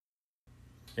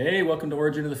Hey, welcome to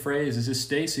Origin of the Phrase. This is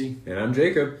Stacey. And I'm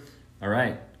Jacob. All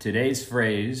right, today's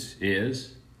phrase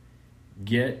is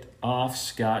get off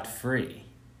scot-free.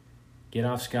 Get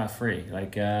off scot-free.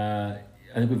 I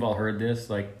think we've all heard this.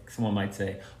 Like someone might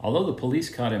say, although the police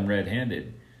caught him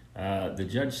red-handed, the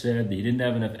judge said that he didn't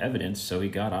have enough evidence, so he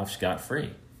got off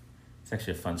scot-free. It's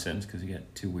actually a fun sentence because you got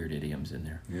two weird idioms in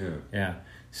there. Yeah.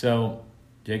 So,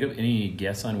 Jacob, any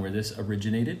guess on where this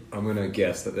originated? I'm going to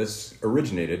guess that this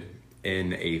originated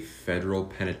in a federal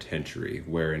penitentiary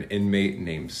where an inmate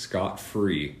named Scot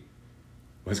Free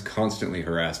was constantly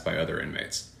harassed by other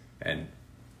inmates. And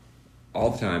all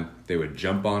the time, they would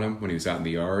jump on him when he was out in the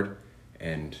yard,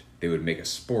 and they would make a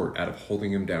sport out of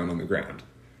holding him down on the ground.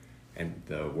 And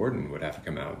the warden would have to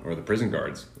come out, or the prison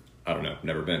guards, I don't know,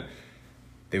 never been.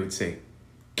 They would say,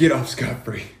 "Get off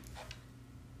scot-free."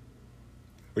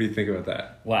 What do you think about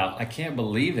that? Wow, I can't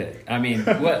believe it. I mean,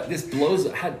 what this blows.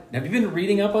 Have you been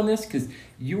reading up on this? Because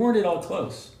you weren't at all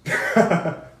close.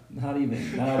 Not even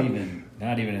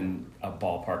in a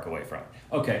ballpark away from it.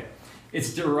 Okay,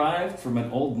 it's derived from an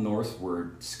Old Norse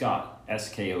word, Scot,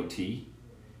 S-K-O-T,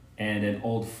 and an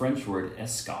Old French word,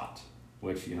 escot,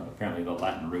 which apparently the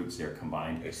Latin roots there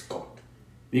combined. Escot.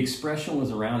 The expression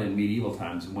was around in medieval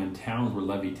times when towns were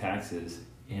levied taxes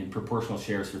in proportional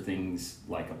shares for things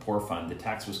like a poor fund. The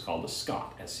tax was called a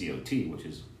scot, S-C-O-T, which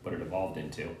is what it evolved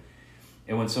into.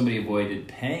 And when somebody avoided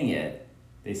paying it,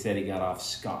 they said he got off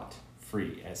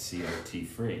scot-free, S-C-O-T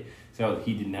free. So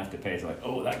he didn't have to pay. It's like,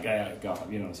 oh, that guy got,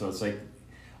 so it's like,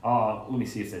 let me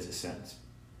see if there's a sentence.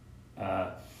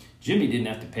 Jimmy didn't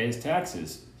have to pay his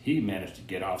taxes. He managed to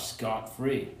get off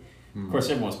scot-free. Of course,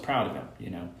 everyone was proud of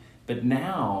him, But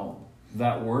now,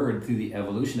 that word, through the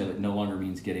evolution of it, no longer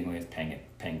means getting away with paying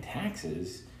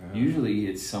taxes. Usually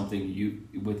it's something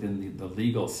within the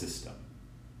legal system.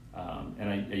 And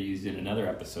I used in another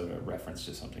episode a reference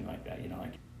to something like that.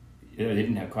 They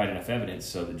didn't have quite enough evidence,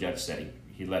 so the judge said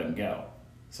he let him go.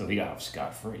 So he got off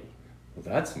scot-free. Well,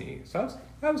 that's neat. So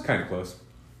that was kind of close.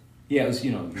 Yeah, it was,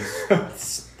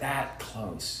 it's that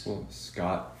close. Well,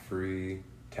 scot-free,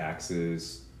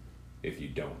 taxes. If you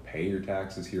don't pay your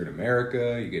taxes here in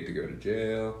America, you get to go to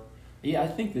jail. Yeah, I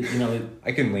think that,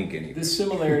 I can link anything. the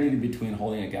similarity between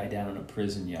holding a guy down in a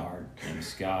prison yard named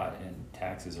Scott and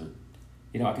taxes are,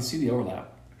 I can see the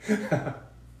overlap. I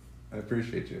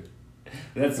appreciate you.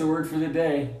 That's the word for the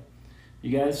day.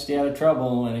 You guys stay out of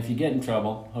trouble, and if you get in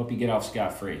trouble, hope you get off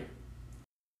scot-free.